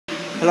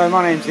Hello,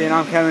 my name's Ian.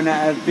 I'm carrying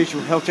out a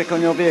visual health check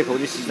on your vehicle.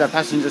 This is the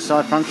passenger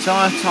side front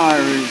tyre.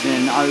 Tyre is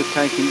in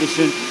OK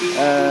condition.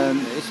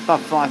 It's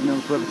above 5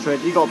 mils worth of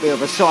tread. You've got a bit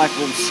of a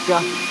sidewall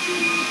scuff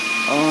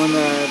on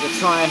the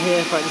tyre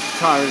here, but this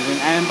tyre is in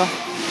amber.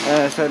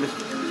 So the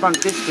front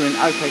discs are in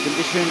OK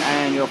condition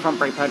and your front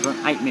brake pads are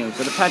on 8 mils.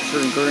 So the pads are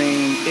in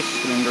green,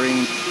 discs are in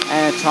green,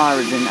 and tyre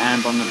is in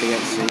amber on the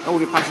VHC. All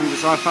your passenger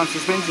side front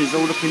suspension is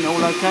all looking all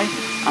OK.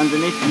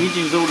 Underneath the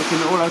engine is all looking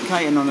all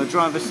OK, and on the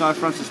driver's side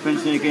front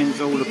suspension again is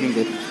all looking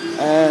good.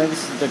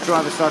 This is the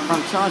driver's side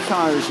front tyre.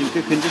 Tyre is in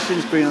good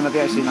conditions, green on the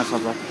VHC, no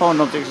side. Foreign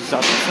objects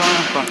inside the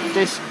tyre. Front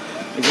disc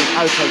is in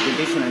OK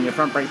condition and your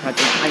front brake pads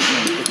are 8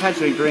 mils. The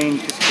pads are in green,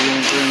 discs are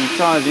in green,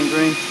 tyres in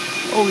green.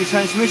 All your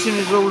transmission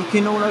is all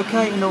looking all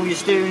OK, and all your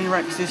steering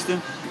rack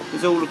system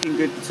is all looking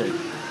good too.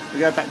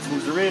 We go back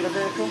towards the rear of the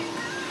vehicle.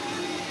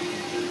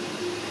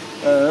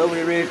 All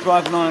your rear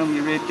drive line, all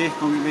your rear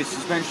diff, all your rear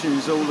suspension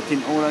is all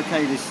looking all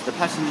OK. This is the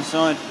passenger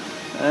side,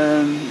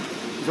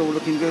 is all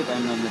looking good,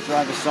 and on the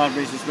driver's side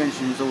rear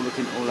suspension is all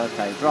looking all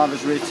OK.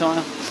 Driver's rear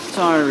tyre,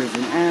 tyre is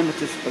in amber,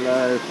 just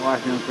below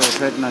 5 mils per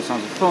tread, no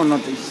signs of foreign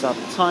objects inside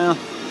the tyre.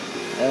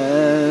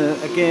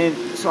 Again,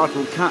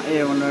 cycle cut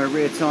here on the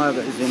rear tyre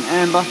that is in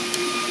amber.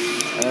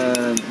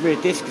 Rear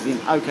disc is in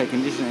OK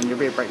condition and your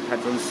rear brake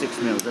pads are on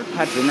 6 mils. The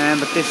pads are in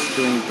amber, disc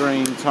are in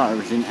green, tyre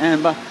is in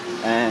amber,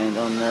 and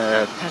on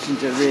the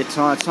passenger rear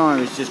tyre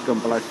is just gone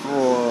below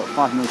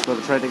 5 mils per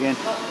tread again.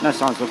 No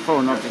signs of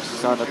foreign objects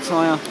inside the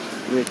tyre.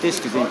 Rear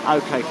disc is in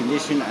OK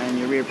condition and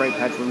your rear brake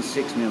pads are on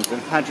 6 mils. The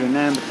pads are in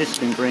amber,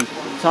 disc in green,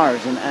 tyre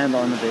is in amber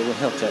on the vehicle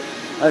health check.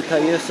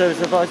 Okay, your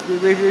service advice will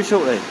be with you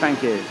shortly.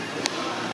 Thank you.